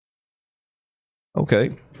Okay.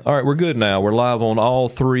 All right, we're good now. We're live on all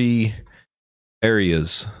three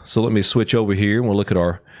areas. So let me switch over here and we'll look at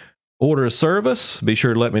our order of service. Be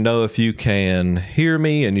sure to let me know if you can hear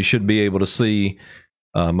me, and you should be able to see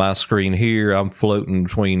my screen here. I'm floating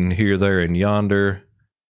between here, there, and yonder,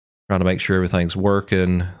 trying to make sure everything's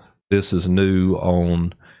working. This is new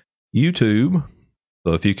on YouTube.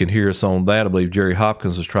 So if you can hear us on that, I believe Jerry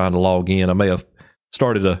Hopkins is trying to log in. I may have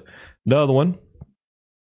started another one.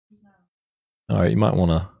 All right, you might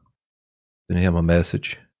want to send him a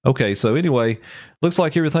message. Okay, so anyway, looks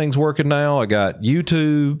like everything's working now. I got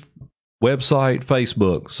YouTube, website,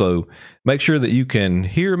 Facebook. So make sure that you can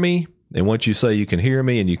hear me. And once you say you can hear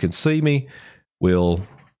me and you can see me, we'll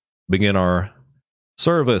begin our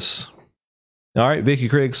service. All right, Vicki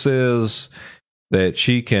Craig says that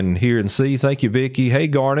she can hear and see. Thank you, Vicki. Hey,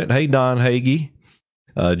 Garnet. Hey, Don Hagee.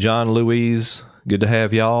 John Louise, good to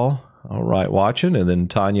have y'all. All right, watching. And then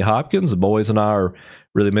Tanya Hopkins. The boys and I are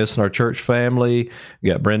really missing our church family. We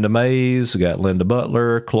got Brenda Mays. We got Linda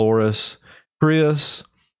Butler, Cloris, Chris,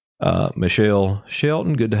 Michelle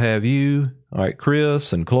Shelton. Good to have you. All right,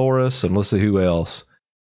 Chris and Cloris, and let's see who else.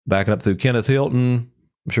 Backing up through Kenneth Hilton.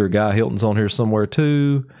 I'm sure Guy Hilton's on here somewhere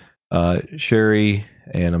too. Sherry,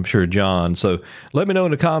 and I'm sure John. So let me know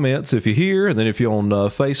in the comments if you're here, and then if you're on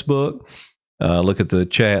Facebook, look at the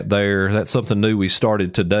chat there. That's something new we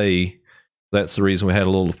started today. That's the reason we had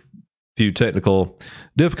a few technical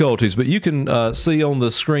difficulties. But you can see on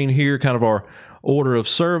the screen here kind of our order of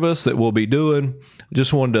service that we'll be doing.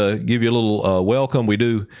 Just wanted to give you a little welcome. We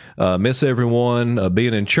do miss everyone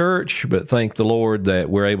being in church, but thank the Lord that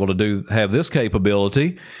we're able to have this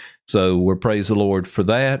capability. So we're praise the Lord for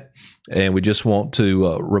that. And we just want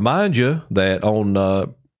to remind you that on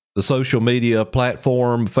the social media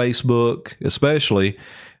platform, Facebook especially,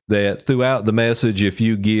 that throughout the message, if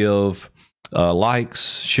you give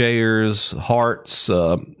likes, shares, hearts,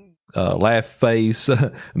 laugh face,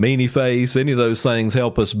 meanie face, any of those things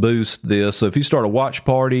help us boost this. So if you start a watch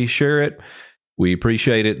party, share it. We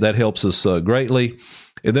appreciate it. That helps us greatly.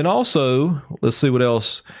 And then also, let's see what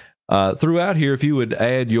else. Throughout here, if you would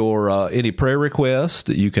add your any prayer request,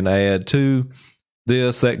 you can add to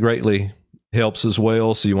this. That greatly helps as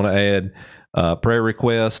well. So you want to add prayer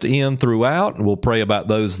request in throughout, and we'll pray about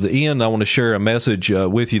those at the end. I want to share a message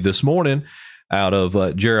with you this morning out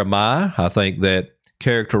of Jeremiah. I think that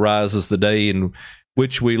characterizes the day in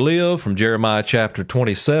which we live, from Jeremiah chapter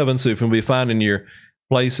 27. So if you'll be finding your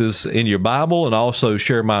places in your Bible, and also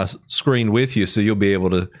share my screen with you so you'll be able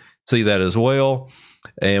to see that as well.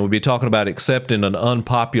 And we'll be talking about accepting an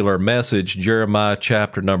unpopular message, Jeremiah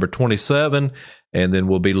chapter number 27. And then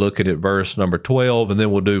we'll be looking at verse number 12. And then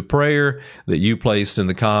we'll do prayer that you placed in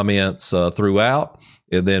the comments throughout.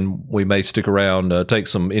 And then we may stick around, take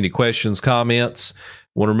any questions, comments.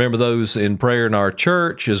 Want to remember those in prayer in our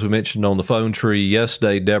church. As we mentioned on the phone tree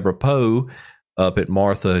yesterday, Deborah Poe up at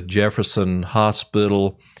Martha Jefferson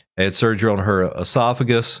Hospital had surgery on her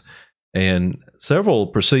esophagus, and several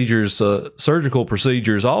procedures, surgical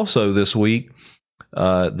procedures also this week,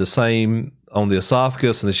 the same on the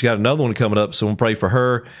esophagus, and then she got another one coming up, so we'll pray for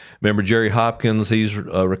her. Remember Jerry Hopkins, he's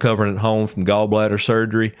recovering at home from gallbladder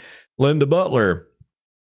surgery. Linda Butler,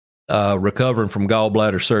 recovering from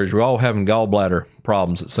gallbladder surgery. We're all having gallbladder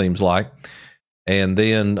problems, it seems like. And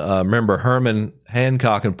then remember Herman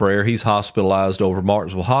Hancock in prayer. He's hospitalized over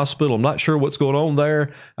Martinsville Hospital. I'm not sure what's going on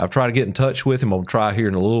there. I've tried to get in touch with him. I'll try here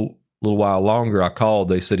in a little while longer. I called.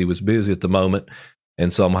 They said he was busy at the moment.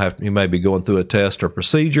 And so he may be going through a test or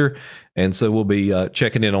procedure. And so we'll be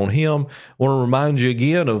checking in on him. I want to remind you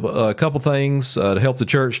again of a couple things to help the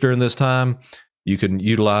church during this time. You can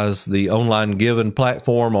utilize the online giving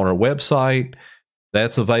platform on our website.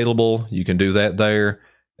 That's available. You can do that there.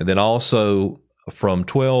 And then also from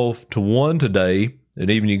 12 to 1 today, and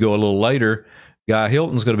even you go a little later, Guy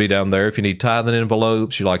Hilton's going to be down there. If you need tithing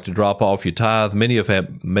envelopes, you like to drop off your tithe, many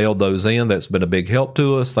have mailed those in. That's been a big help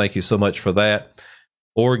to us. Thank you so much for that.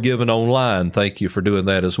 Or giving online, thank you for doing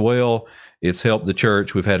that as well. It's helped the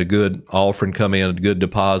church. We've had a good offering come in, a good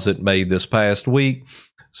deposit made this past week.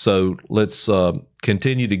 So let's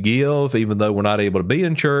continue to give, even though we're not able to be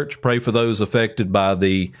in church. Pray for those affected by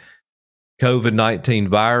the COVID-19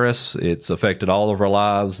 virus. It's affected all of our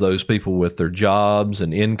lives, those people with their jobs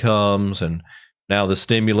and incomes, and now the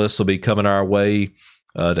stimulus will be coming our way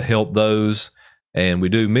to help those. And we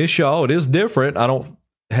do miss y'all. It is different. I don't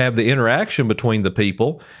have the interaction between the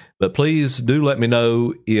people, but please do let me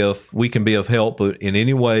know if we can be of help in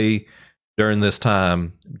any way during this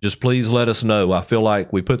time. Just please let us know. I feel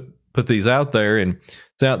like we put these out there and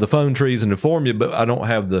it's out the phone trees and inform you, but I don't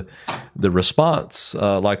have the response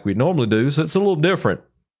like we normally do. So it's a little different.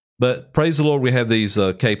 But praise the Lord, we have these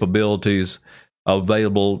capabilities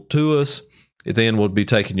available to us. Then we'll be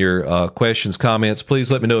taking your questions, comments.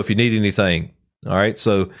 Please let me know if you need anything. All right.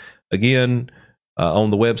 So again,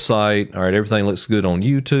 on the website, all right, everything looks good on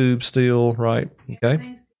YouTube still, right?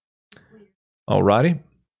 Okay. All righty.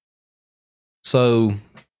 So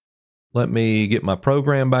let me get my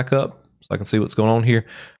program back up so I can see what's going on here.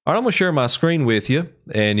 All right, I'm going to share my screen with you.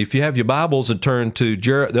 And if you have your Bibles, and turn to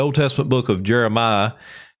the Old Testament book of Jeremiah,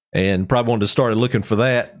 and probably wanted to start looking for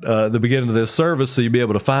that at the beginning of this service so you'll be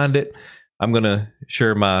able to find it. I'm going to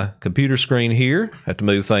share my computer screen here. I have to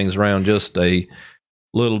move things around just a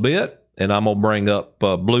little bit. And I'm going to bring up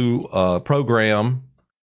a blue program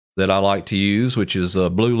that I like to use, which is a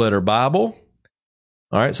Blue Letter Bible.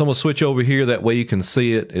 All right, so I'm going to switch over here. That way you can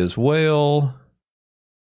see it as well.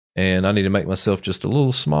 And I need to make myself just a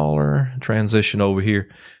little smaller. Transition over here.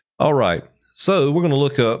 All right, so we're going to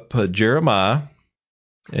look up Jeremiah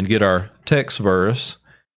and get our text verse.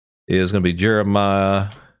 Is going to be Jeremiah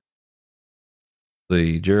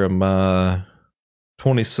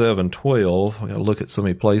 27:12. I got to look at so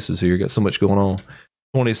many places here. Got so much going on.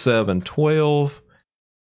 27:12.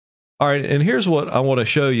 All right, and here's what I want to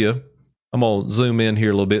show you. I'm going to zoom in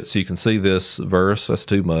here a little bit so you can see this verse. That's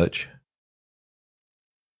too much.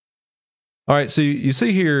 All right, so you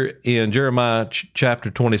see here in Jeremiah chapter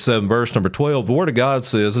 27, verse number 12, the Word of God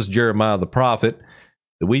says, this is Jeremiah the prophet,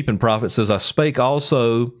 the weeping prophet, says, I spake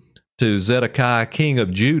also to Zedekiah, king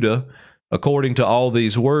of Judah, according to all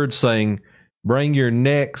these words, saying, bring your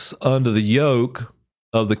necks under the yoke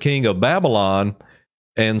of the king of Babylon,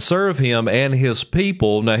 and serve him and his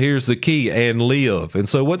people. Now here's the key, and live. And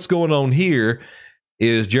so what's going on here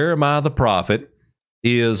is Jeremiah the prophet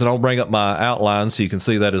is, and I'll bring up my outline so you can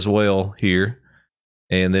see that as well here.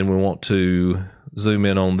 And then we want to zoom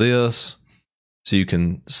in on this so you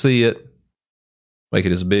can see it. Make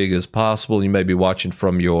it as big as possible. You may be watching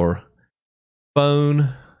from your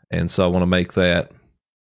phone. And so I want to make that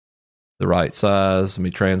the right size. Let me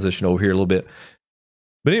transition over here a little bit.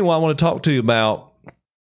 But anyway, I want to talk to you about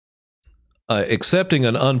accepting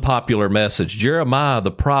an unpopular message. Jeremiah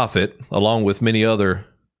the prophet, along with many other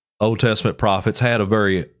Old Testament prophets, had a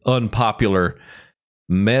very unpopular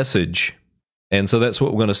message. And so that's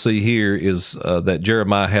what we're going to see here is that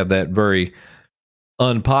Jeremiah had that very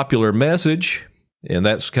unpopular message. And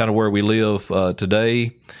that's kind of where we live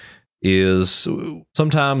today, is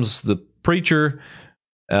sometimes the preacher,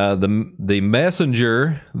 the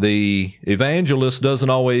messenger, the evangelist doesn't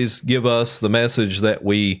always give us the message that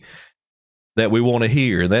we want to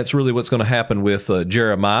hear. And that's really what's going to happen with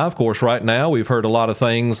Jeremiah. Of course, right now we've heard a lot of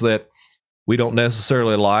things that we don't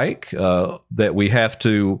necessarily like, that we have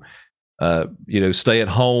to, stay at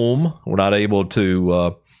home. We're not able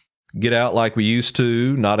to get out like we used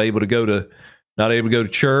to. Not able to go to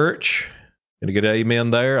church. Gonna get an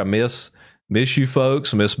amen there. I miss you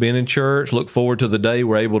folks. I miss being in church. Look forward to the day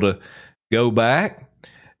we're able to go back.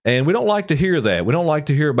 And we don't like to hear that. We don't like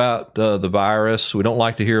to hear about the virus. We don't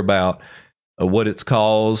like to hear about what it's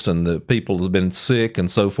caused and the people have been sick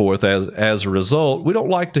and so forth as a result. We don't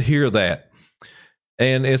like to hear that.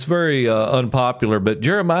 And it's very unpopular, but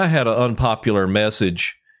Jeremiah had an unpopular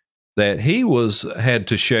message that he had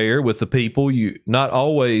to share with the people. Not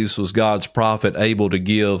always was God's prophet able to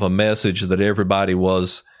give a message that everybody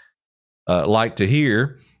was like to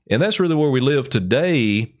hear. And that's really where we live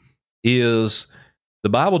today. Is the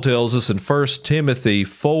Bible tells us in 1 Timothy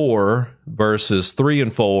 4, verses 3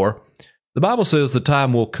 and 4, the Bible says the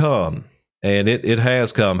time will come, and it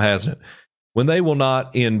has come, hasn't it, when they will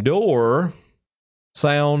not endure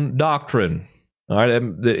sound doctrine. All right,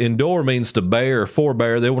 the endure means to bear,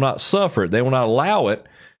 forbear. They will not suffer it. They will not allow it.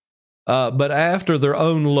 But after their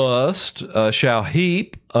own lust shall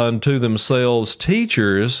heap unto themselves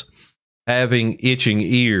teachers having itching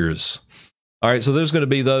ears. All right, so there's going to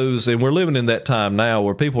be those, and we're living in that time now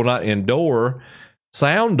where people will not endure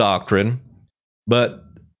sound doctrine, but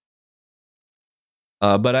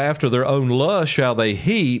after their own lust shall they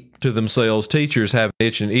heap to themselves teachers having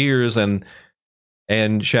itching ears,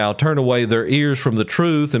 and shall turn away their ears from the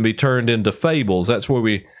truth and be turned into fables. That's where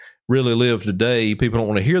we really live today. People don't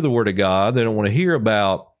want to hear the Word of God. They don't want to hear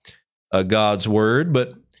about God's Word,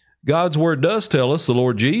 but God's Word does tell us, the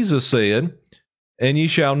Lord Jesus said, and ye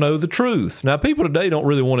shall know the truth. Now, people today don't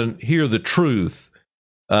really want to hear the truth.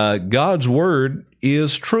 God's Word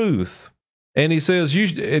is truth. And he says,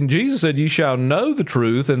 and Jesus said, you shall know the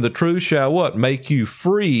truth, and the truth shall what? Make you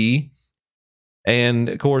free. And,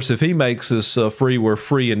 of course, if he makes us free, we're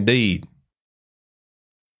free indeed.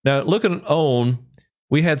 Now, looking on,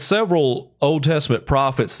 we had several Old Testament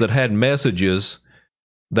prophets that had messages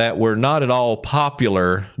that were not at all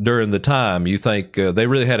popular during the time. You think they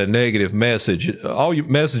really had a negative message. All your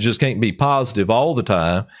messages can't be positive all the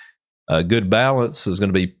time. Good balance is going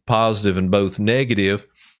to be positive and both negative.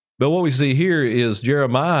 But what we see here is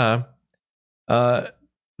Jeremiah,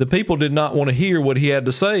 the people did not want to hear what he had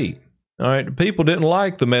to say. All right, the people didn't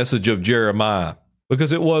like the message of Jeremiah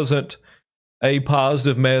because it wasn't a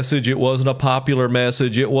positive message. It wasn't a popular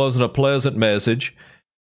message. It wasn't a pleasant message.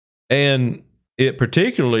 And it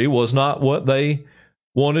particularly was not what they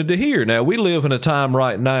wanted to hear. Now, we live in a time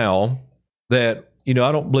right now that, I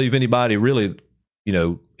don't believe anybody really,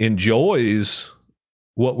 enjoys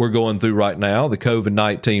what we're going through right now, the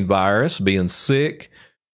COVID-19 virus, being sick,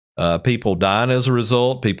 people dying as a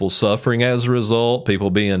result, people suffering as a result, people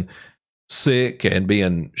being sick and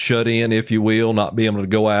being shut in, if you will, not being able to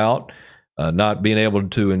go out, not being able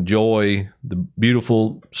to enjoy the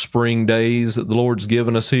beautiful spring days that the Lord's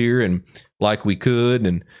given us here and like we could,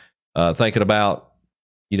 and thinking about,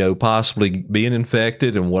 possibly being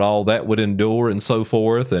infected and what all that would endure and so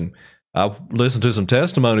forth. And I've listened to some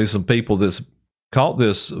testimonies of people that's caught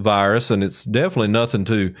this virus, and it's definitely nothing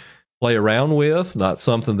to play around with, not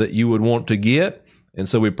something that you would want to get. And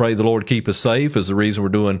so we pray the Lord keep us safe is the reason we're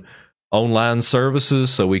doing online services,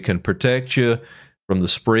 so we can protect you from the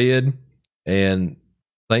spread. And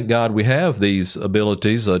thank God we have these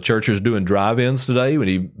abilities. Churches doing drive-ins today. We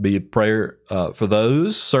need to be a prayer for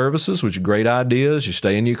those services, which are great ideas. You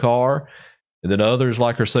stay in your car. And then others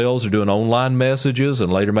like ourselves are doing online messages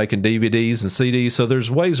and later making DVDs and CDs. So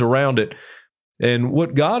there's ways around it. And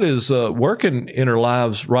what God is working in our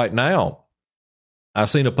lives right now, I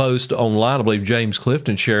seen a post online, I believe James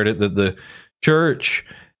Clifton shared it, that the church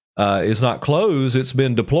is not closed, it's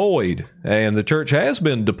been deployed. And the church has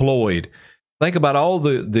been deployed. Think about all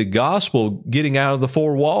the gospel getting out of the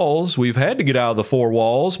four walls. We've had to get out of the four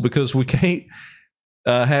walls because we can't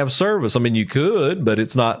have service. I mean, you could, but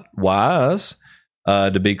it's not wise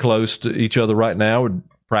to be close to each other right now. We're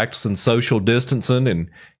practicing social distancing and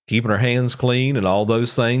keeping our hands clean and all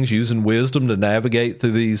those things, using wisdom to navigate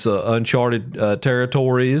through these uncharted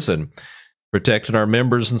territories and protecting our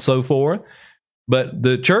members and so forth. But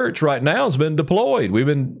the church right now has been deployed. We've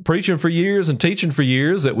been preaching for years and teaching for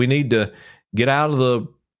years that we need to get out of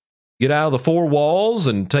the four walls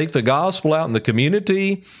and take the gospel out in the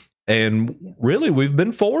community. And really, we've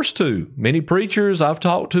been forced to. Many preachers I've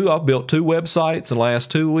talked to, I've built 2 websites in the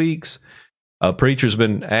last 2 weeks. Preachers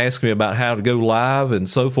been asking me about how to go live and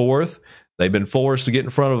so forth. They've been forced to get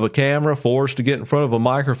in front of a camera, forced to get in front of a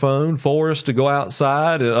microphone, forced to go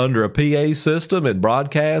outside and under a PA system and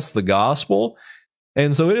broadcast the gospel.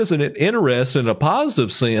 And so it isn't interesting in a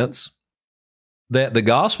positive sense that the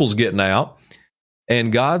gospel's getting out,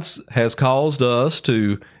 and God has caused us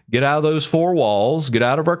to get out of those 4 walls, get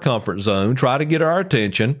out of our comfort zone, try to get our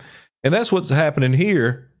attention. And that's what's happening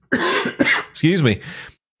here. Excuse me.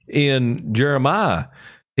 In Jeremiah,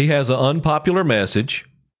 he has an unpopular message.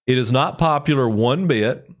 It is not popular one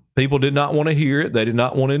bit. People did not want to hear it. They did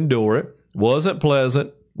not want to endure it. Wasn't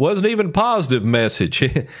pleasant. Wasn't even a positive message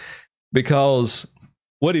because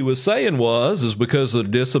what he was saying is because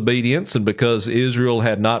of disobedience and because Israel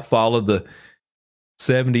had not followed the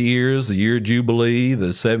 70 years, the year Jubilee,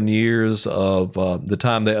 the 7 years of the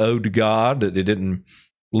time they owed to God, that they didn't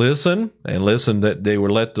listen that they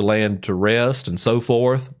were let the land to rest and so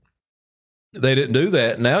forth. They didn't do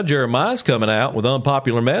that. Now Jeremiah's coming out with an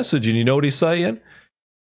unpopular message, and you know what he's saying?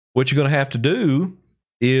 What you're going to have to do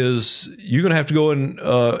is you're going to have to go in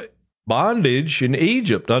bondage in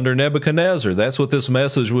Egypt under Nebuchadnezzar. That's what this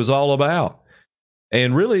message was all about,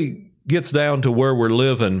 and really gets down to where we're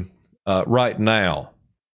living right now.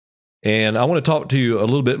 And I want to talk to you a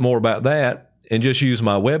little bit more about that and just use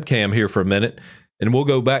my webcam here for a minute, and we'll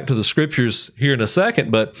go back to the scriptures here in a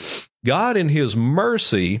second. But God in his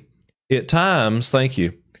mercy at times, thank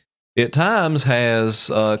you, at times has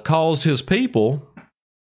caused his people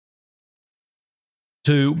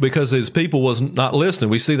to, because his people was not listening.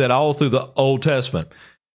 We see that all through the Old Testament.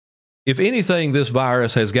 If anything, this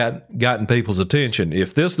virus has gotten people's attention.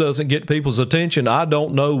 If this doesn't get people's attention, I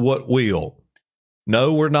don't know what will.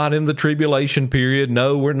 No, we're not in the tribulation period.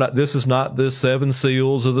 No, we're not. This is not the 7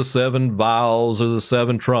 seals or the 7 vials or the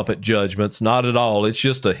 7 trumpet judgments. Not at all. It's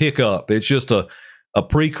just a hiccup. It's just a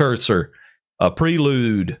precursor, a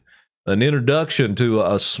prelude, an introduction to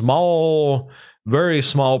a small, very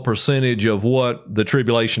small percentage of what the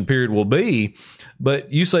tribulation period will be.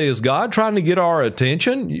 But you say, is God trying to get our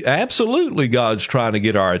attention? Absolutely, God's trying to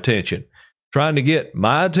get our attention. Trying to get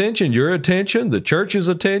my attention, your attention, the church's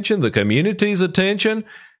attention, the community's attention,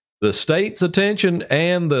 the state's attention,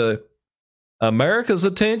 and the America's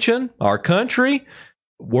attention, our country.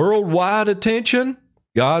 worldwide attention.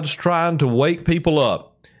 God's trying to wake people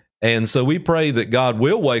up. And so we pray that God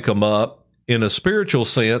will wake them up in a spiritual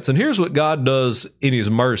sense. And here's what God does in his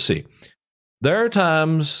mercy. There are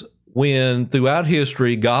times when throughout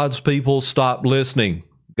history, God's people stop listening.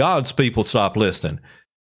 God's people stop listening.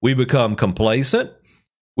 We become complacent.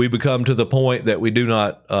 We become to the point that we do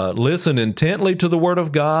not listen intently to the Word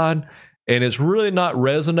of God, and it's really not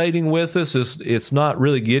resonating with us. It's not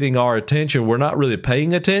really getting our attention. We're not really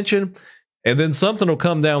paying attention. And then something will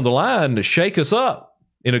come down the line to shake us up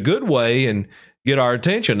in a good way and get our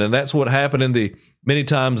attention. And that's what happened many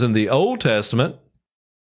times in the Old Testament,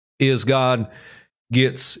 is God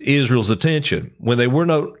gets Israel's attention when they were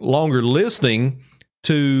no longer listening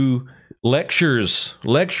to lectures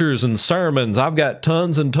and sermons. I've got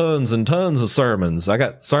tons and tons and tons of sermons. I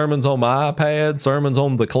got sermons on my iPad, sermons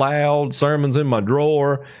on the cloud, sermons in my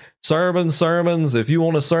drawer, sermons. If you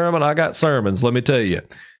want a sermon, I got sermons, let me tell you.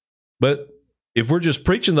 But if we're just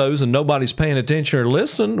preaching those and nobody's paying attention or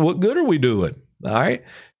listening, what good are we doing? All right.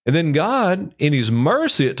 And then God, in his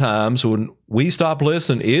mercy at times, when we stop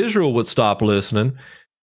listening, Israel would stop listening,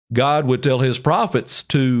 God would tell his prophets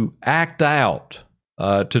to act out,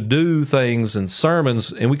 to do things in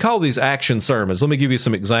sermons. And we call these action sermons. Let me give you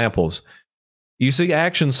some examples. You see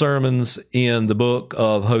action sermons in the book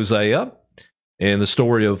of Hosea, and the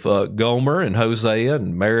story of Gomer and Hosea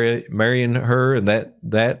and marrying her, and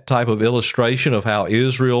that type of illustration of how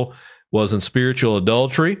Israel was in spiritual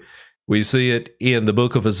adultery. We see it in the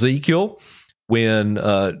book of Ezekiel when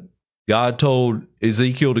God told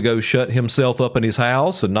Ezekiel to go shut himself up in his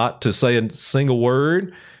house and not to say a single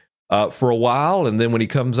word for a while. And then when he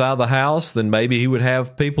comes out of the house, then maybe he would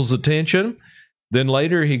have people's attention. Then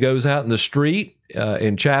later he goes out in the street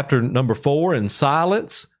in chapter number 4 in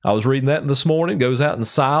silence. I was reading that this morning. Goes out in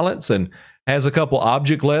silence and has a couple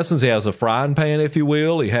object lessons. He has a frying pan, if you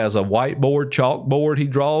will. He has a whiteboard, chalkboard he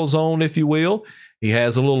draws on, if you will. He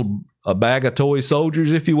has a bag of toy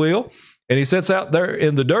soldiers, if you will. And he sits out there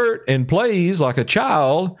in the dirt and plays like a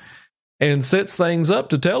child and sets things up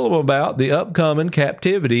to tell them about the upcoming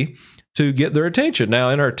captivity to get their attention. Now,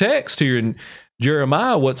 in our text here in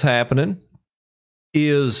Jeremiah, what's happening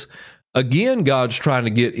is, again, God's trying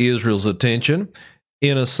to get Israel's attention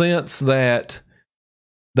in a sense that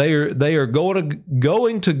they are going to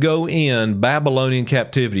go in Babylonian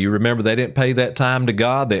captivity. You remember, they didn't pay that time to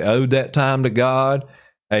God. They owed that time to God.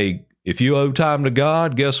 Hey, if you owe time to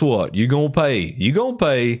God, guess what? You're going to pay. You're going to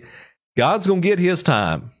pay. God's going to get his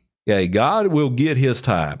time. Okay, God will get his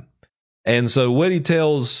time. And so what he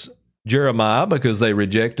tells Jeremiah, because they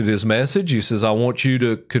rejected his message, he says, I want you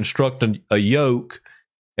to construct a yoke,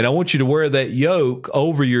 and I want you to wear that yoke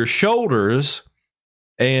over your shoulders.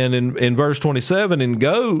 And in verse 27, and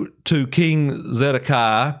go to King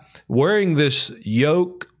Zedekiah wearing this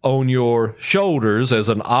yoke on your shoulders as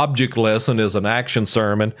an object lesson, as an action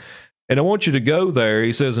sermon. And I want you to go there.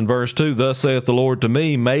 He says in verse 2, thus saith the Lord to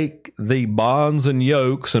me, make thee bonds and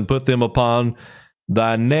yokes and put them upon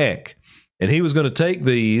thy neck. And he was going to take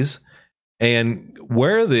these and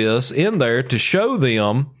wear this in there to show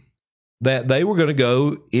them that they were going to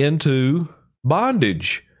go into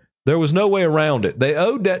bondage. There was no way around it. They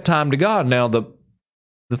owed that time to God. Now, the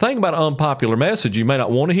thing about an unpopular message, you may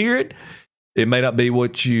not want to hear it. It may not be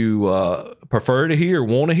what you prefer to hear or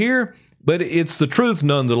want to hear, but it's the truth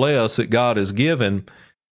nonetheless that God has given,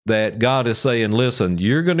 that God is saying, listen,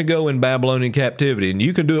 you're going to go in Babylonian captivity, and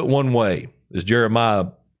you can do it one way. As Jeremiah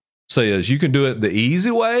says, you can do it the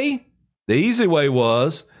easy way. The easy way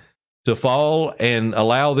was to fall and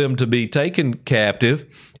allow them to be taken captive.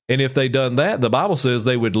 And if they done that, the Bible says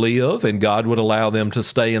they would live, and God would allow them to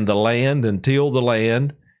stay in the land and till the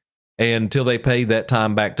land until they paid that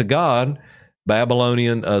time back to God.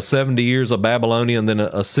 70 years of Babylonian, then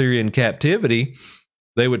Assyrian captivity.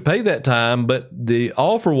 They would pay that time, but the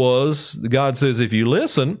offer was, God says, if you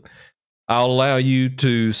listen, I'll allow you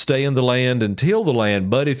to stay in the land and till the land.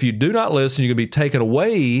 But if you do not listen, you're going to be taken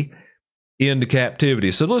away into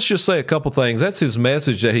captivity. So let's just say a couple things. That's his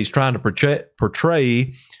message that he's trying to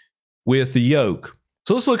portray with the yoke.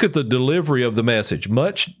 So let's look at the delivery of the message.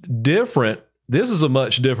 Much different. This is a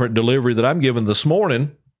much different delivery that I'm giving this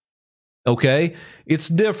morning. Okay, it's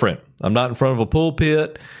different. I'm not in front of a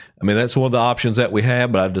pulpit. I mean, that's one of the options that we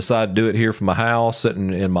have, but I decided to do it here from my house,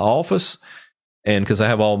 sitting in my office, and because I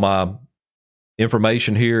have all my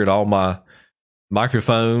information here and all my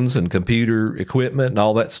microphones and computer equipment and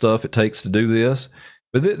all that stuff it takes to do this.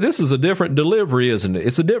 But this is a different delivery, isn't it?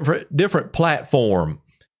 It's a different platform.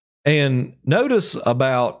 And notice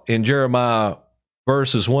about in Jeremiah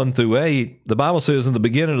verses 1 through 8, the Bible says, in the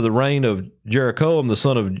beginning of the reign of Jeroboam, the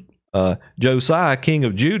son of Josiah, king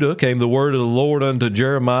of Judah, came the word of the Lord unto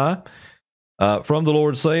Jeremiah from the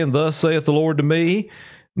Lord, saying, Thus saith the Lord to me,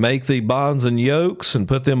 Make thee bonds and yokes, and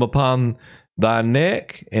put them upon thy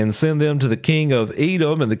neck, and send them to the king of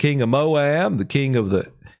Edom, and the king of Moab, the king of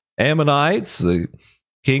the Ammonites, the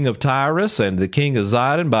king of Tyrus, and the king of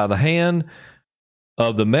Zidon, by the hand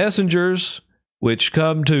of the messengers which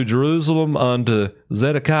come to Jerusalem unto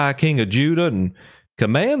Zedekiah king of Judah, and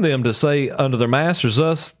command them to say unto their masters,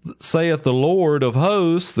 Thus saith the Lord of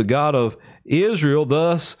hosts, the God of Israel,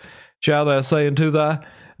 Thus shalt thou say unto thy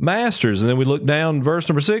masters. And then we look down verse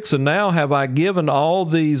number 6, And now have I given all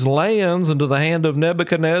these lands into the hand of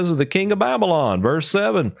Nebuchadnezzar, the king of Babylon. Verse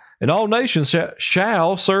 7, And all nations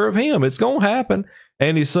shall serve him. It's going to happen.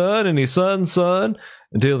 And his son and his son's son,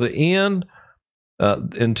 until the end,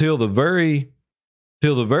 until the very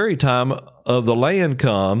time of the land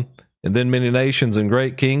come, and then many nations and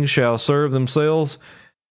great kings shall serve themselves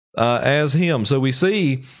as him. So we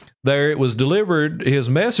see there it was delivered, his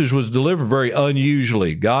message was delivered very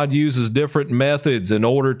unusually. God uses different methods in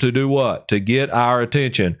order to do what? To get our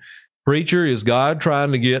attention. Preacher, is God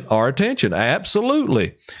trying to get our attention?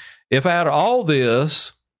 Absolutely. If out of all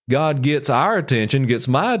this, God gets our attention, gets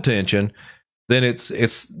my attention, then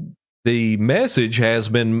it's the message has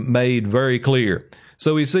been made very clear.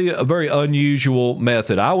 So we see a very unusual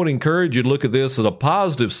method. I would encourage you to look at this in a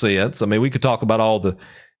positive sense. I mean, we could talk about all the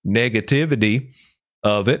negativity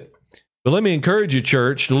of it, but let me encourage you,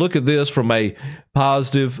 church, to look at this from a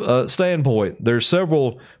positive standpoint. There's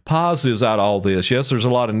several positives out of all this. Yes, there's a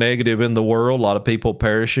lot of negative in the world, a lot of people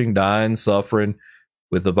perishing, dying, suffering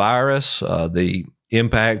with the virus, the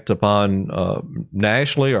impact upon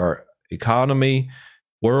nationally, our economy,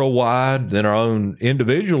 worldwide, then our own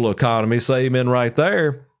individual economy. Say amen right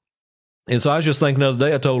there. And so I was just thinking the other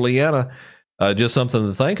day, I told Leanna just something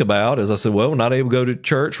to think about, as I said, well, we're not able to go to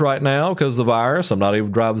church right now because of the virus. I'm not able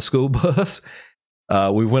to drive the school bus.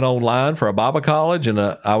 We went online for a Bible college, and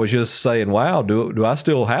I was just saying, wow, do I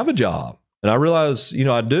still have a job? And I realized,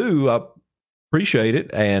 I do. I appreciate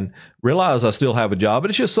it and realize I still have a job,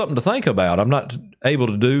 but it's just something to think about. I'm not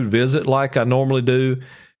able to visit like I normally do,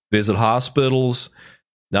 visit hospitals,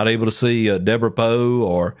 not able to see Deborah Poe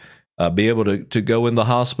or be able to go in the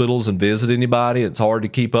hospitals and visit anybody. It's hard to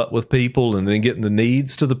keep up with people and then getting the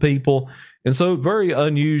needs to the people. And so very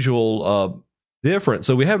unusual, different.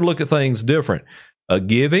 So we have to look at things different.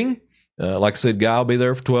 Giving, like I said, Guy will be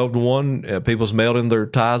there for 12 to 1. People's mailed in their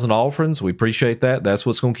tithes and offerings. We appreciate that. That's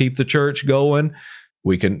what's going to keep the church going.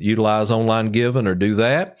 We can utilize online giving or do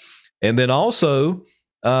that. And then also,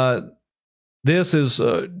 this has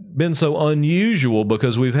been so unusual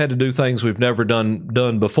because we've had to do things we've never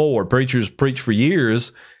done before. Preachers preach for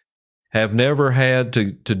years, have never had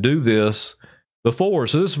to do this before.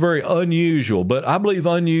 So this is very unusual, but I believe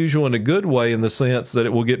unusual in a good way in the sense that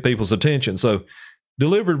it will get people's attention. So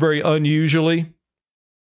delivered very unusually.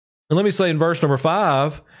 And let me say in verse number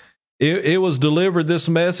 5, it was delivered, this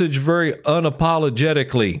message, very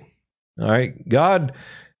unapologetically. All right.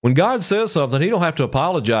 When God says something, he don't have to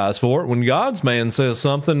apologize for it. When God's man says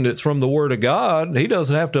something that's from the word of God, he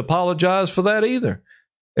doesn't have to apologize for that either.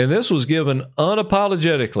 And this was given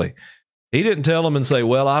unapologetically. He didn't tell them and say,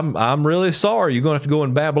 well, I'm really sorry. You're going to have to go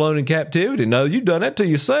in Babylonian captivity. No, you've done that to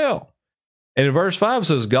yourself. And in verse 5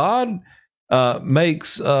 says, God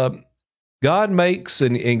makes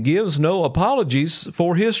and gives no apologies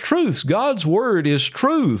for his truths. God's word is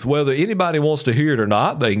truth. Whether anybody wants to hear it or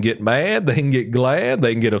not, they can get mad, they can get glad,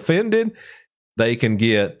 they can get offended, they can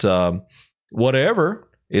get whatever.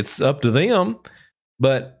 It's up to them.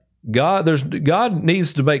 But God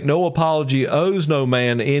needs to make no apology, owes no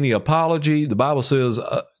man any apology. The Bible says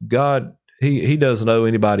God, he doesn't owe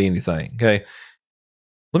anybody anything. Okay.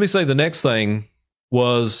 Let me say the next thing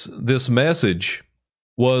was this message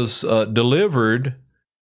was delivered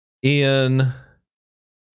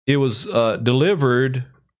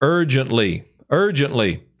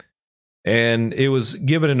urgently, and it was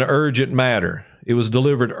given in an urgent matter. It was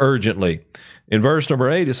delivered urgently. In verse number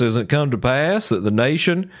 8, it says, "It come to pass that the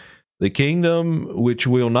nation, the kingdom which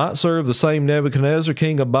will not serve the same Nebuchadnezzar,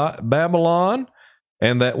 king of Babylon,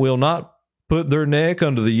 and that will not put their neck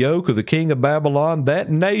under the yoke of the king of Babylon,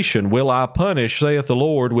 that nation will I punish, saith the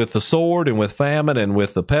Lord, with the sword and with famine and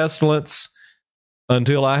with the pestilence,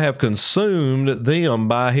 until I have consumed them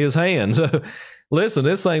by his hand." So, listen,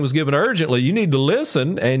 this thing was given urgently. You need to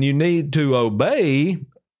listen and you need to obey.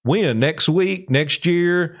 When? Next week, next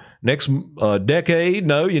year, next decade?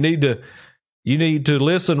 No, you need to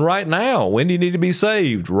listen right now. When do you need to be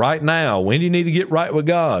saved? Right now. When do you need to get right with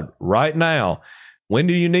God? Right now. When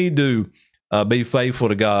do you need to be faithful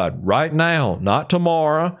to God? Right now, not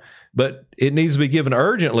tomorrow, but it needs to be given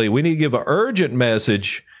urgently. We need to give an urgent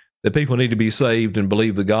message that people need to be saved and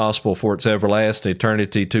believe the gospel, for it's everlasting,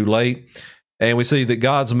 eternity too late. And we see that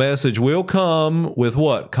God's message will come with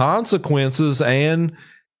what? Consequences, and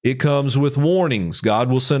it comes with warnings. God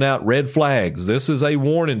will send out red flags. This is a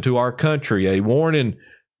warning to our country, a warning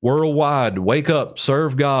worldwide. Wake up,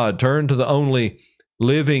 serve God, turn to the only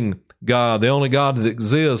living God, the only God that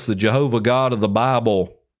exists, the Jehovah God of the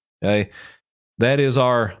Bible. Okay? That is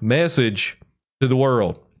our message to the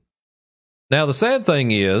world. Now, the sad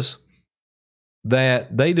thing is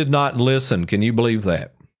that they did not listen. Can you believe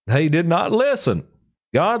that? They did not listen.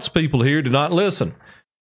 God's people here did not listen.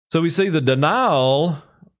 So we see the denial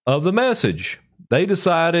of the message. They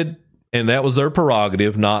decided, and that was their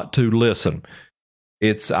prerogative, not to listen.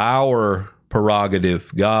 It's our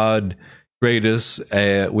prerogative. God created us.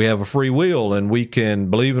 We have a free will, and we can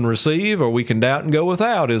believe and receive, or we can doubt and go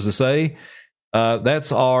without, as they say.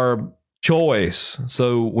 That's our choice.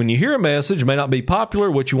 So when you hear a message, it may not be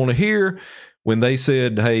popular, what you want to hear. When they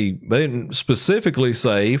said, hey, they didn't specifically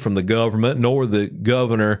say from the government, nor the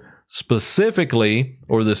governor specifically,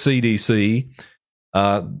 or the CDC,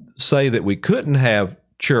 say that we couldn't have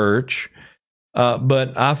church.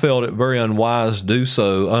 But I felt it very unwise to do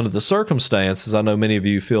so under the circumstances. I know many of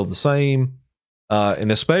you feel the same,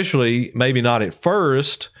 and especially maybe not at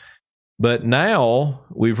first, but now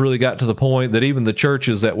we've really got to the point that even the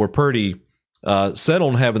churches that were pretty set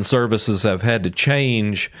on having services have had to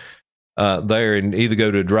change there and either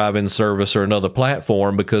go to a drive-in service or another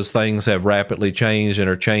platform, because things have rapidly changed and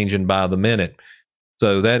are changing by the minute.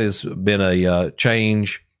 So that has been a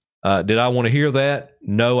change. Did I want to hear that?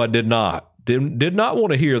 No, I did not. Did not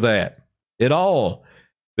want to hear that at all,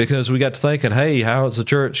 because we got to thinking, hey, how is the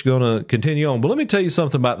church going to continue on? But let me tell you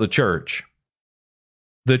something about the church.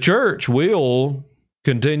 The church will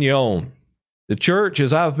continue on. The church,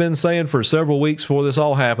 as I've been saying for several weeks before this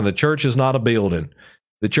all happened, the church is not a building.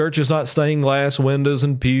 The church is not stained glass windows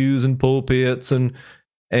and pews and pulpits and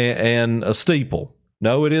a steeple.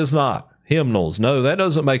 No, it is not. Hymnals. No, that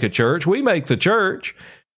doesn't make a church. We make the church.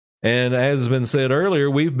 And as has been said earlier,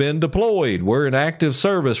 we've been deployed. We're in active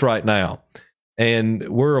service right now. And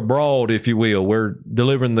we're abroad, if you will. We're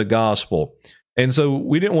delivering the gospel. And so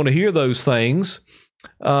we didn't want to hear those things.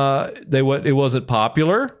 It wasn't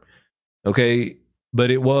popular, okay, but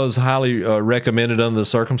it was highly recommended under the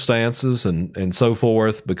circumstances and so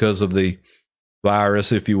forth because of the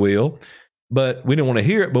virus, if you will. But we didn't want to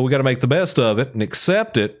hear it, but we got to make the best of it and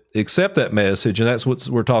accept that message. And that's what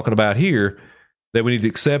we're talking about here, that we need to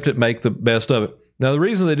accept it, make the best of it. Now, the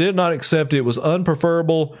reason they did not accept it was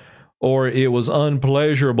unpreferable or it was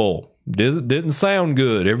unpleasurable. Didn't sound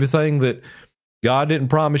good. Everything that God didn't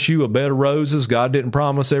promise you a bed of roses. God didn't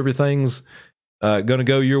promise everything's going to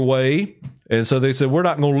go your way. And so they said, we're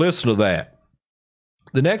not going to listen to that.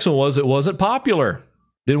 The next one was, it wasn't popular.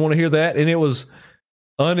 Didn't want to hear that. And it was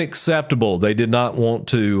unacceptable. They did not want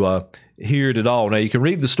to hear it at all. Now, you can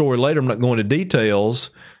read the story later. I'm not going into details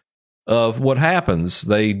of what happens.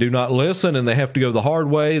 They do not listen, and they have to go the hard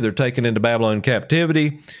way. They're taken into Babylon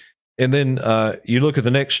captivity. And then you look at the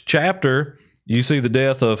next chapter, you see the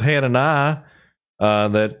death of Hananiah,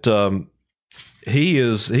 that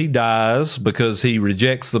he dies because he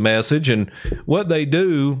rejects the message. And what they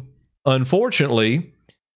do, unfortunately,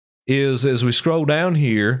 is as we scroll down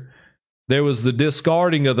here, there was the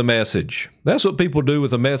discarding of the message. That's what people do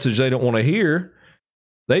with a message they don't want to hear.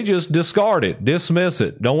 They just discard it, dismiss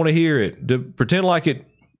it, don't want to hear it, pretend like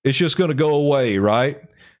it's just going to go away, right?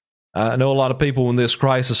 I know a lot of people, when this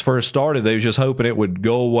crisis first started, they were just hoping it would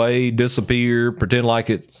go away, disappear, pretend like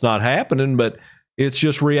it's not happening, but it's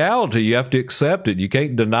just reality. You have to accept it. You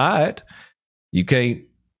can't deny it. You can't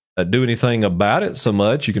do anything about it so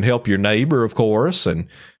much. You can help your neighbor, of course, and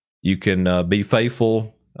you can be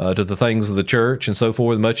faithful to the things of the church and so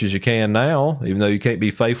forth as much as you can now, even though you can't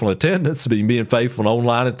be faithful in attendance, but you can be faithful in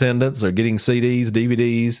online attendance or getting CDs,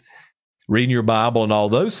 DVDs, reading your Bible and all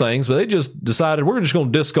those things. But they just decided, we're just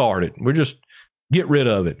going to discard it. We're just get rid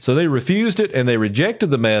of it. So they refused it and they rejected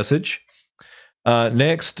the message.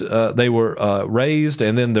 Next, they were raised,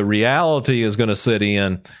 and then the reality is going to set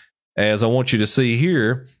in, as I want you to see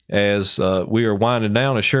here, as we are winding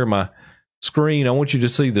down to share my screen. I want you to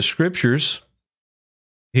see the scriptures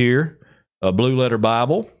here, a Blue Letter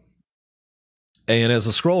Bible. And as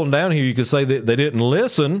I'm scrolling down here, you can say that they didn't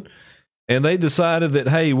listen, and they decided that,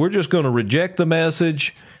 hey, we're just going to reject the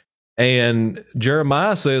message. And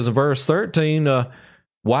Jeremiah says in verse 13,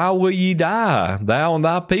 why will ye die, thou and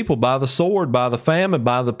thy people, by the sword, by the famine,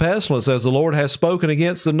 by the pestilence, as the Lord has spoken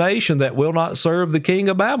against the nation that will not serve the king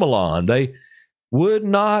of Babylon? They would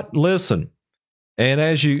not listen. And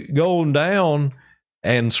as you go on down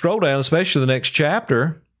and scroll down, especially the next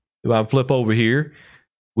chapter, if I flip over here,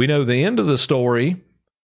 we know the end of the story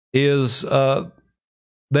is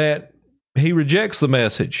that he rejects the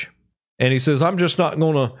message. And he says, I'm just not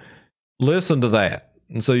going to listen to that.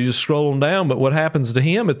 And so you just scroll on down. But what happens to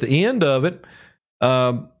him at the end of it,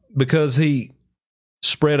 because he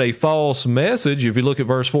spread a false message, if you look at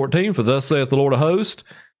verse 14, for thus saith the Lord of hosts,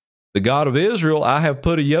 the God of Israel, I have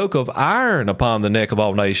put a yoke of iron upon the neck of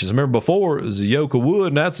all nations. Remember before it was a yoke of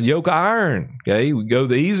wood, now it's a yoke of iron. Okay, we go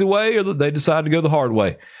the easy way, or they decide to go the hard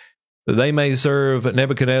way. That they may serve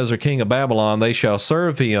Nebuchadnezzar, king of Babylon, they shall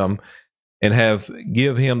serve him and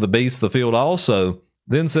give him the beasts of the field also.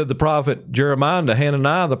 Then said the prophet Jeremiah to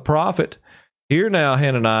Hananiah the prophet, Hear now,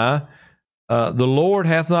 Hananiah, the Lord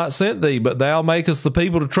hath not sent thee, but thou makest the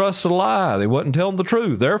people to trust a lie. They wasn't telling the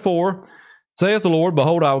truth. Therefore, saith the Lord,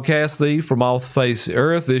 Behold, I will cast thee from off the face of the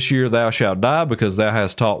earth. This year thou shalt die, because thou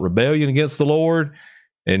hast taught rebellion against the Lord.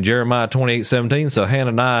 In Jeremiah 28:17, so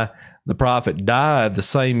Hananiah the prophet died the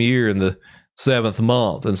same year in the 7th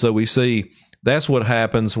month. And so we see that's what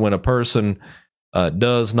happens when a person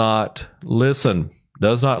does not listen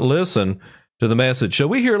to the message. So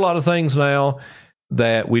we hear a lot of things now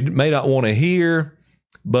that we may not want to hear,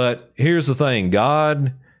 but here's the thing.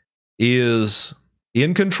 God is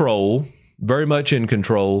in control, very much in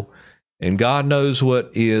control, and God knows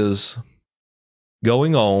what is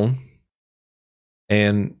going on,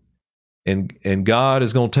 and God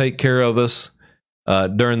is going to take care of us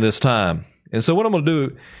during this time. And so what I'm going to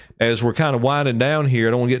do, as we're kind of winding down here,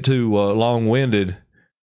 I don't want to get too long-winded,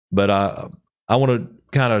 but I want to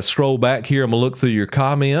kind of scroll back here. I'm going to look through your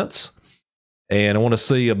comments, and I want to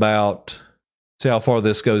see how far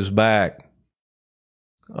this goes back.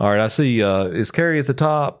 All right, I see, is Carrie at the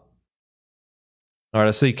top? All right,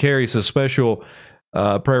 I see Carrie says, special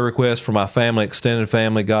prayer request for my family, extended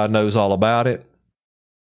family. God knows all about it.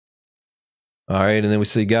 All right, and then we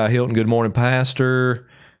see Guy Hilton. Good morning, Pastor.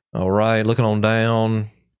 All right, looking on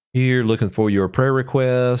down here, looking for your prayer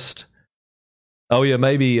request. Oh, yeah,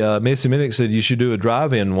 maybe Missy Minnick said you should do a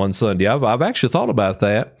drive-in one Sunday. I've actually thought about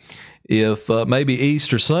that. If maybe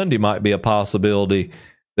Easter Sunday might be a possibility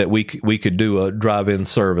that we could do a drive-in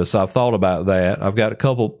service. I've thought about that. I've got a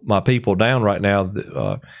couple of my people down right now,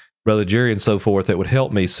 Brother Jerry and so forth, that would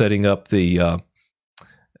help me setting up the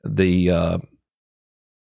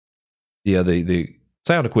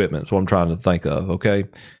sound equipment is what I'm trying to think of. Okay.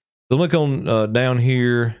 So look on down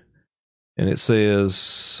here, and it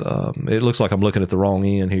says, it looks like I'm looking at the wrong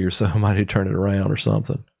end here, so I might need to turn it around or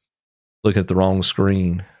something. Looking at the wrong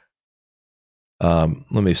screen. Let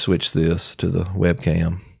me switch this to the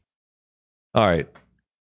webcam. All right.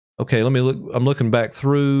 Okay, let me look. I'm looking back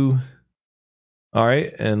through. All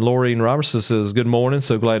right, and Laureen Robertson says, good morning.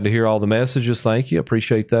 So glad to hear all the messages. Thank you.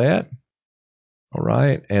 Appreciate that. All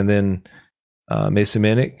right, and then Missy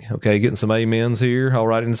Minnick. Okay, getting some amens here. All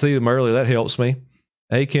right, I didn't see them earlier. That helps me.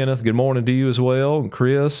 Hey, Kenneth, good morning to you as well. And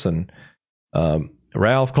Chris and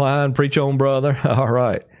Ralph Klein, preach on, brother. All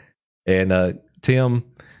right. And Tim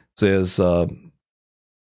says,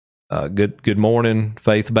 good morning,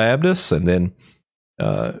 Faith Baptist. And then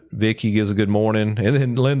Vicky gives a good morning. And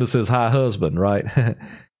then Linda says, hi, husband, right?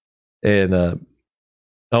 And,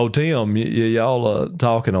 Tim, y'all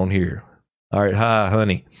talking on here. All right, hi,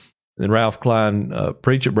 honey. And then Ralph Klein,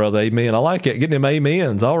 preach it, brother, amen. I like it, getting them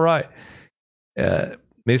amens. All right.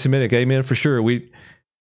 Missy Minnick, amen for sure. We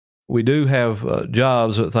do have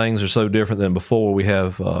jobs, but things are so different than before. We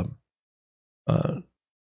have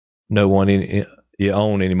no one you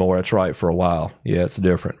own anymore. That's right, for a while. Yeah, it's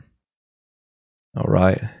different. All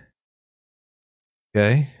right.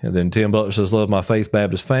 Okay. And then Tim Butler says, love my Faith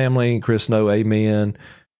Baptist family. Chris No, amen.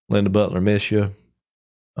 Linda Butler, miss you.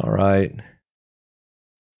 All right.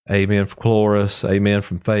 Amen from Cloris. Amen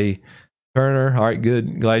from Faye Turner. All right,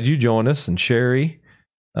 good. Glad you joined us. And Sherry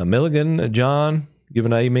Milligan, John,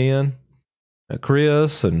 giving amen.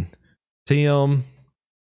 Chris and Tim.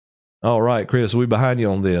 All right, Chris, we behind you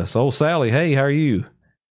on this. Oh, Sally, hey, how are you?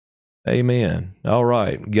 Amen. All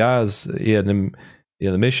right, guys. Yeah,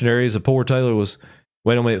 the missionaries. The poor Taylor was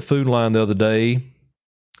waiting on me at Food Line the other day,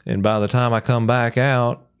 and by the time I come back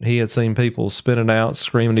out, he had seen people spinning out,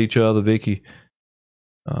 screaming at each other. Vicky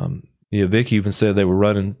even said they were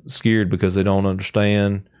running scared because they don't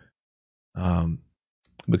understand.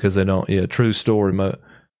 Because they don't. Yeah, true story.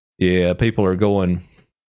 Yeah, people are going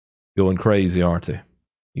crazy, aren't they?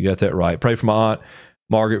 You got that right. Pray for my aunt,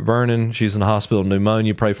 Margaret Vernon. She's in the hospital with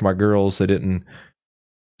pneumonia. Pray for my girls. They didn't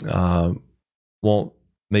want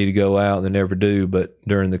me to go out. They never do. But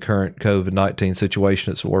during the current COVID-19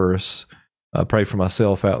 situation, it's worse. Pray for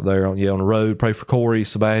myself out there on the road. Pray for Corey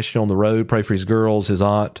Sebastian on the road. Pray for his girls, his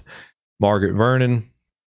aunt, Margaret Vernon.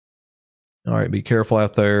 All right, be careful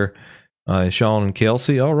out there. Sean and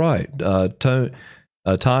Kelsey. All right.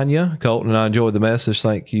 Tanya, Colton and I enjoyed the message.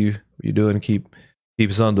 Thank you. You're doing keep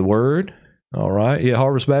us on the word. All right. Yeah,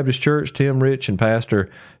 Harvest Baptist Church, Tim Rich and Pastor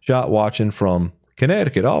Jot watching from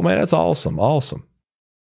Connecticut. Oh, man, that's awesome. Awesome.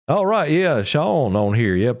 All right. Yeah, Sean on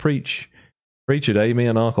here. Yeah, preach it.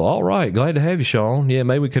 Amen, Uncle. All right. Glad to have you, Sean. Yeah,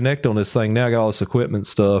 maybe we connect on this thing. Now I got all this equipment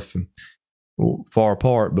stuff and far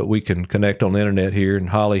apart, but we can connect on the internet here. And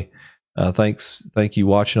Holly, thank you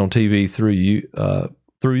watching on TV through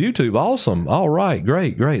YouTube. Awesome. All right.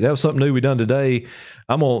 Great. That was something new we done today.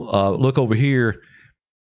 I'm going to look over here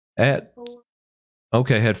at,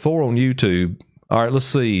 okay, had 4 on YouTube. All right, let's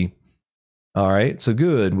see. All right, so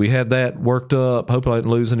good. We had that worked up. Hope I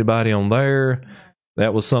didn't lose anybody on there.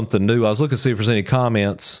 That was something new. I was looking to see if there's any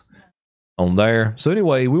comments on there. So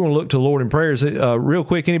anyway, we want to look to the Lord in prayers. Real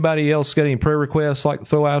quick, anybody else got any prayer requests like to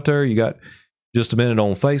throw out there? You got just a minute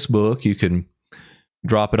on Facebook. You can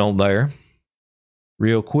drop it on there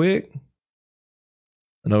real quick.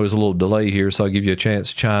 I know there's a little delay here, so I'll give you a chance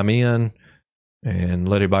to chime in and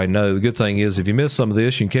let everybody know. The good thing is if you miss some of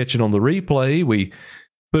this, you can catch it on the replay. We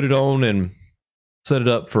put it on and set it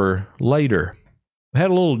up for later. I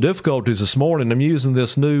had a little difficulties this morning. I'm using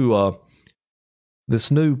this new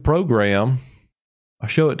program. I'll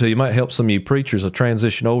show it to you. It might help some of you preachers to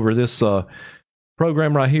transition over. This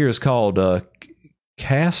program right here is called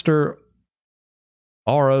Caster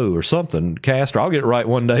RO or something. Caster. I'll get it right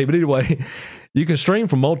one day. But anyway, you can stream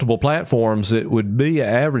from multiple platforms. It would be an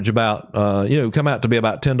average about, come out to be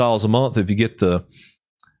about $10 a month if you get the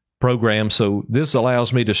program. So this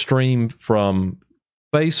allows me to stream from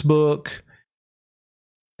Facebook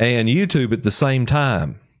and YouTube at the same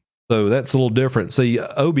time. So that's a little different. See,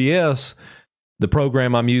 OBS, the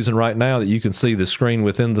program I'm using right now that you can see the screen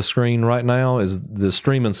within the screen right now, is the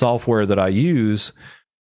streaming software that I use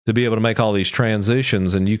to be able to make all these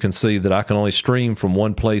transitions. And you can see that I can only stream from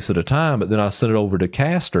one place at a time, but then I send it over to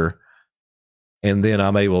Caster and then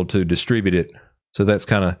I'm able to distribute it. So that's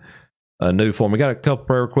kind of a new form. We got a couple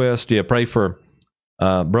prayer requests. Yeah, pray for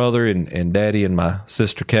brother and daddy and my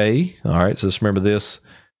sister Kay. All right, so just remember this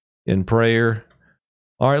in prayer.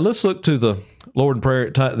 All right, let's look to the Lord in prayer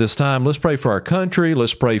at this time. Let's pray for our country.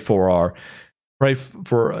 Let's pray for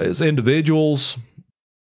as individuals.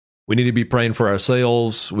 We need to be praying for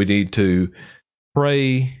ourselves. We need to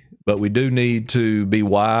pray, but we do need to be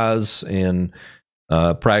wise in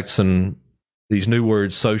practicing these new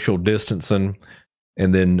words, social distancing,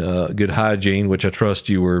 and then good hygiene, which I trust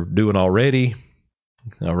you were doing already.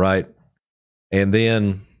 All right. And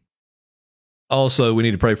then also we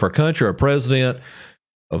need to pray for our country, our president,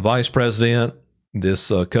 a vice president, this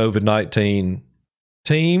COVID-19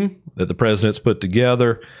 team that the president's put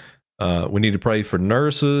together. We need to pray for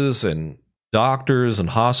nurses and doctors and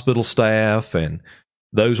hospital staff and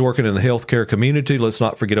those working in the healthcare community. Let's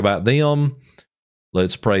not forget about them.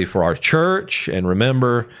 Let's pray for our church. And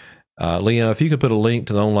remember, Leanna, if you could put a link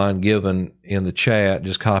to the online giving in the chat,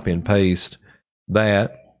 just copy and paste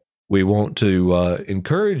that. We want to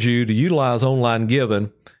encourage you to utilize online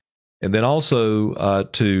giving, and then also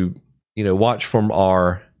to watch from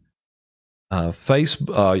our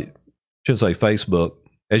Facebook. Shouldn't say Facebook.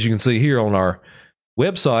 As you can see here on our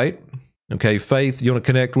website, okay, Faith, you want to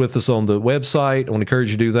connect with us on the website. I want to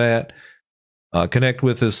encourage you to do that. Connect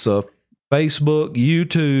with us Facebook,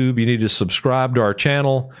 YouTube. You need to subscribe to our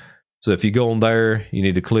channel. So if you go on there, you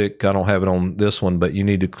need to click, I don't have it on this one, but you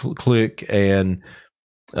need to click and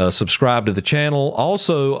subscribe to the channel.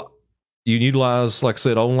 Also, you utilize, like I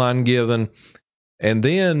said, online giving. And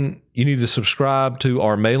then you need to subscribe to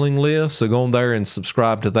our mailing list. So go on there and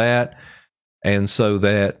subscribe to that. And so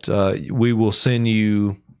that we will send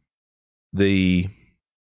you the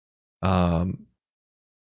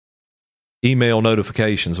email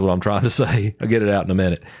notifications, what I'm trying to say. I'll get it out in a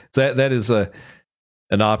minute. So that is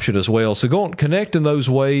an option as well. So go and connect in those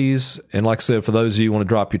ways. And like I said, for those of you who want to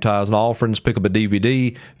drop your tithes and offerings, pick up a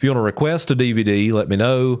DVD. If you want to request a DVD, let me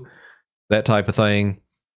know, that type of thing.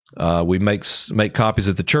 We make copies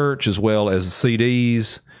at the church, as well as the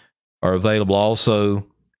CDs are available also.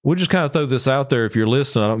 We'll just kind of throw this out there. If you're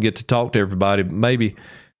listening, I don't get to talk to everybody, but maybe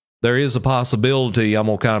there is a possibility. I'm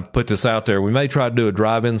going to kind of put this out there. We may try to do a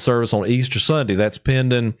drive-in service on Easter Sunday. That's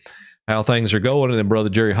pending how things are going. And then Brother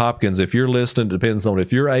Jerry Hopkins, if you're listening, it depends on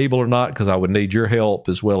if you're able or not, because I would need your help,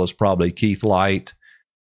 as well as probably Keith Light.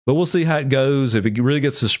 But we'll see how it goes. If it really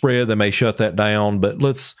gets to spread, they may shut that down. But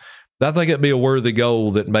I think it'd be a worthy goal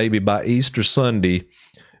that maybe by Easter Sunday,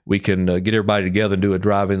 we can get everybody together and do a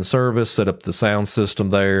drive-in service, set up the sound system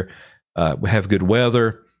there, have good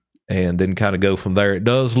weather, and then kind of go from there. It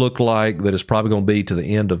does look like that it's probably going to be to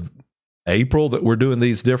the end of April that we're doing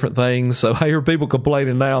these different things. So I hear people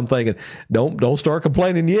complaining now. I'm thinking, don't start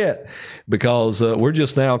complaining yet, because we're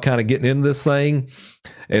just now kind of getting into this thing.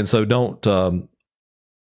 And so don't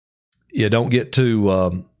get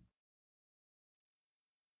too,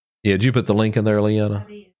 did you put the link in there, Leanna?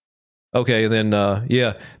 Okay. And then,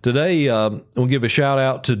 today we'll give a shout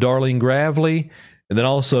out to Darlene Gravely. And then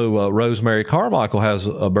also Rosemary Carmichael has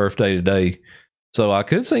a birthday today. So I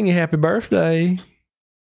could sing you happy birthday,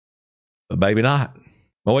 but maybe not.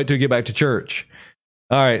 I'll wait till we get back to church.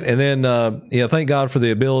 All right. And then, thank God for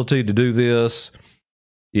the ability to do this.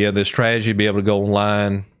 This tragedy, be able to go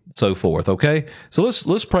online, so forth. Okay. So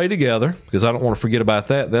let's pray together, because I don't want to forget about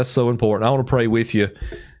that. That's so important. I want to pray with you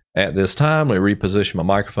at this time. Let me reposition my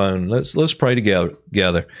microphone. Let's pray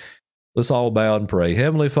together. Let's all bow and pray.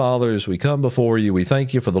 Heavenly Father, as we come before you, we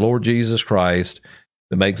thank you for the Lord Jesus Christ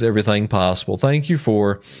that makes everything possible. Thank you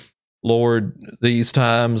for, Lord, these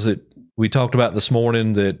times that we talked about this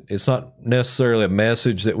morning, that it's not necessarily a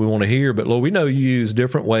message that we want to hear, but Lord, we know you use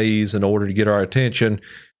different ways in order to get our attention.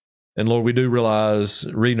 And Lord, we do realize,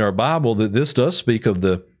 reading our Bible, that this does speak of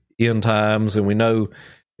the end times, and we know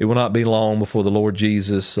it will not be long before the Lord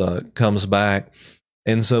Jesus comes back.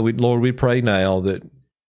 And so, Lord, we pray now that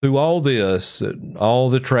through all this, all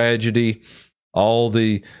the tragedy, all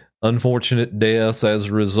the unfortunate deaths as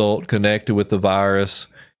a result connected with the virus,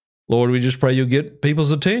 Lord, we just pray you'll get people's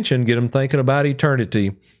attention, get them thinking about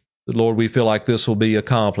eternity. That, Lord, we feel like this will be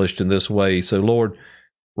accomplished in this way. So, Lord,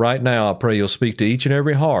 right now, I pray you'll speak to each and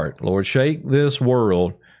every heart. Lord, shake this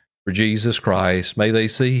world for Jesus Christ. May they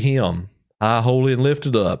see him high, holy, and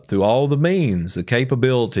lifted up through all the means, the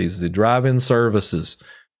capabilities, the drive-in services.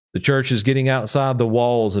 The church is getting outside the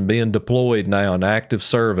walls and being deployed now in active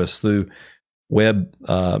service through through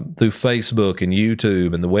Facebook and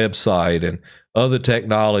YouTube and the website and other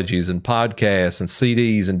technologies and podcasts and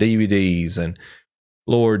CDs and DVDs and,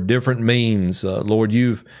 Lord, different means. Lord,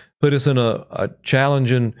 you've put us in a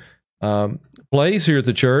challenging place here at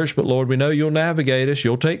the church, but Lord, we know you'll navigate us.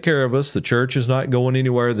 You'll take care of us. The church is not going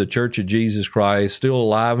anywhere. The Church of Jesus Christ still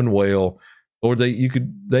alive and well. Lord, they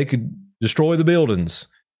could destroy the buildings.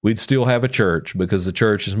 We'd still have a church, because the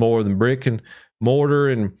church is more than brick and mortar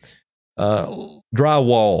and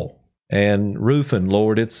drywall and roofing.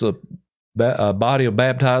 Lord, it's a body of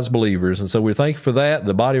baptized believers. And so we're thankful for that.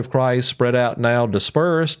 The body of Christ spread out now,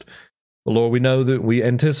 dispersed. But Lord, we know that we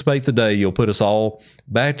anticipate the day you'll put us all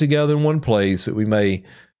back together in one place, that we may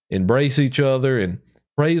embrace each other and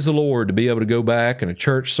praise the Lord, to be able to go back in a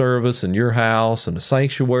church service in your house and a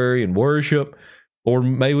sanctuary and worship. Lord,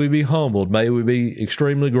 may we be humbled. May we be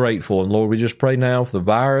extremely grateful. And Lord, we just pray now for the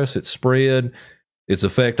virus, its spread, its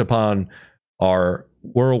effect upon our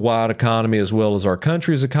worldwide economy as well as our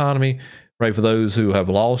country's economy. Pray for those who have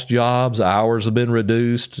lost jobs. Hours have been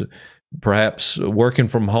reduced, perhaps working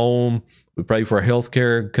from home. We pray for our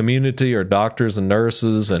healthcare community, our doctors and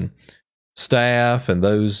nurses and staff, and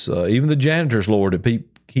those, even the janitors, Lord, to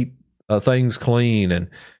keep things clean. And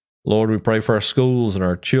Lord, we pray for our schools and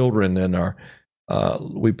our children, and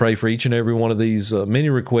we pray for each and every one of these many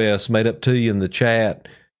requests made up to you in the chat,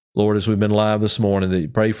 Lord, as we've been live this morning. That you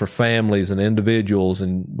pray for families and individuals,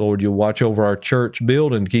 and Lord, you'll watch over our church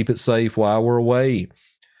building, keep it safe while we're away.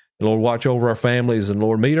 And Lord, watch over our families, and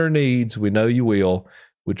Lord, meet our needs. We know you will.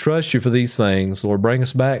 We trust you for these things. Lord, bring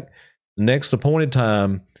us back the next appointed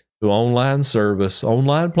time to online service,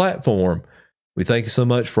 online platform. We thank you so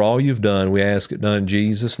much for all you've done. We ask it done in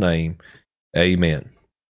Jesus' name. Amen.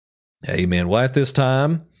 Amen. Well, at this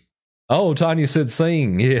time, Tanya said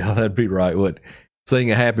sing. Yeah, that'd be right.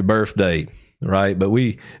 Sing a happy birthday, right? But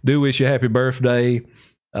we do wish you a happy birthday.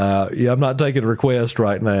 I'm not taking a request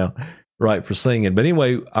right now, right, for singing. But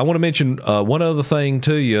anyway, I want to mention one other thing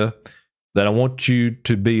to you that I want you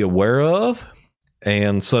to be aware of.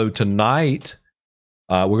 And so tonight,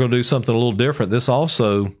 we're going to do something a little different. This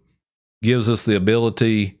also gives us the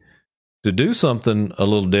ability to do something a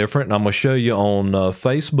little different. And I'm going to show you on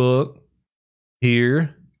Facebook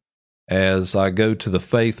here as I go to the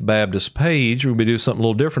Faith Baptist page. We're going to do something a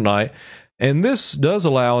little different tonight. And this does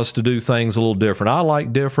allow us to do things a little different. I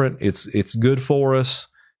like different. It's good for us.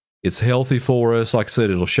 It's healthy for us. Like I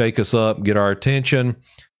said, it'll shake us up, get our attention.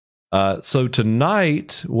 So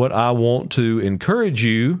tonight, what I want to encourage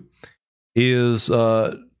you is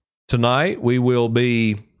tonight we will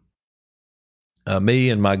be me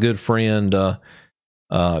and my good friend,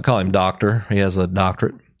 call him Doctor. He has a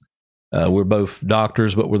doctorate. We're both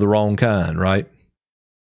doctors, but we're the wrong kind, right?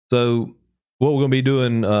 So what we're going to be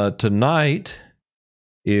doing tonight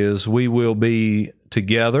is we will be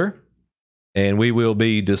together and we will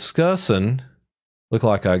be discussing. Look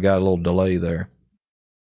like I got a little delay there.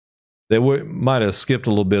 They might have skipped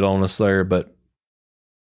a little bit on us there, but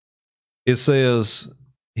it says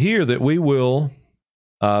here that we will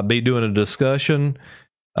be doing a discussion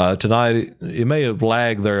tonight. It may have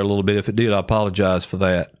lagged there a little bit. If it did, I apologize for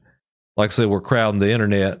that. Like I said, we're crowding the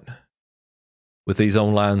internet with these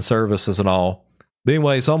online services and all. But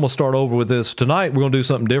anyway, so I'm going to start over with this. Tonight, we're going to do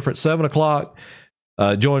something different. 7 o'clock,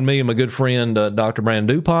 join me and my good friend, Dr.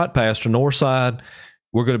 Brandon DuPont, Pastor Northside.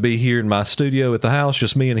 We're going to be here in my studio at the house,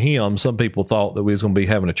 just me and him. Some people thought that we was going to be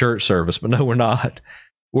having a church service, but no, we're not.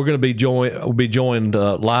 We're going to be joined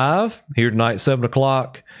live here tonight, 7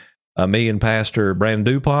 o'clock. Me and Pastor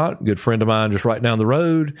Brandon DuPont, good friend of mine, just right down the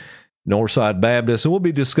road, Northside Baptist, and we'll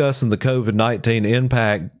be discussing the COVID-19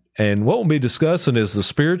 impact. And what we'll be discussing is the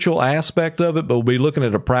spiritual aspect of it, but we'll be looking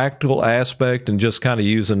at a practical aspect and just kind of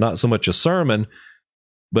using not so much a sermon,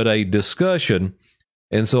 but a discussion.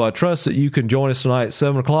 And so I trust that you can join us tonight at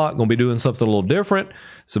 7 o'clock. Going to be doing something a little different.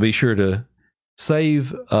 So be sure to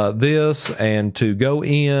save this and to go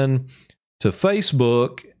in to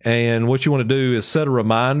Facebook. And what you want to do is set a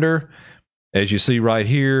reminder, as you see right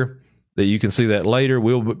here, that you can see that later.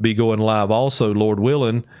 We'll be going live also, Lord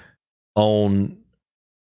willing, on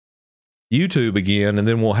YouTube again, and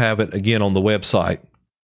then we'll have it again on the website.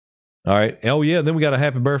 All right. Oh, yeah. Then we got a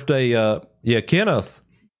happy birthday. Kenneth.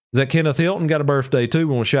 Is that Kenneth Hilton? Got a birthday too.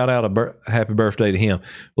 We want to shout out a happy birthday to him.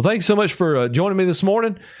 Well, thanks so much for joining me this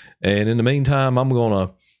morning. And in the meantime, I'm going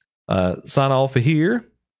to sign off of here.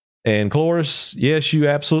 And Cloris, yes, you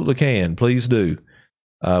absolutely can. Please do.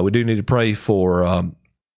 We do need to pray for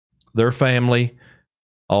their family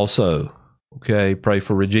also. Okay. Pray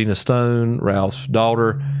for Regina Stone, Ralph's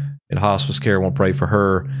daughter, in hospice care. I want to pray for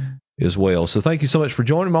her as well. So thank you so much for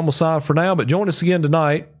joining me. I'm going to sign off for now, but join us again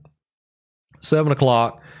tonight, 7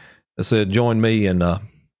 o'clock. I said, join me and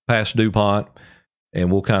Pastor DuPont, and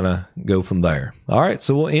we'll kind of go from there. All right,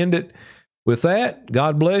 so we'll end it with that.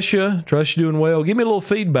 God bless you. Trust you're doing well. Give me a little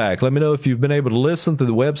feedback. Let me know if you've been able to listen through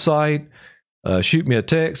the website. Shoot me a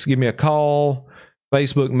text. Give me a call,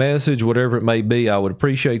 Facebook message, whatever it may be. I would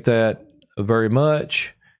appreciate that very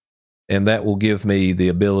much, and that will give me the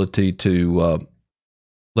ability to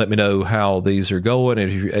let me know how these are going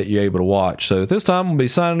and if you're able to watch. So at this time, we'll be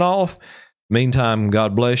signing off. Meantime,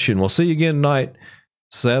 God bless you, and we'll see you again tonight,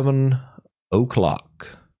 7 o'clock.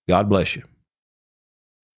 God bless you.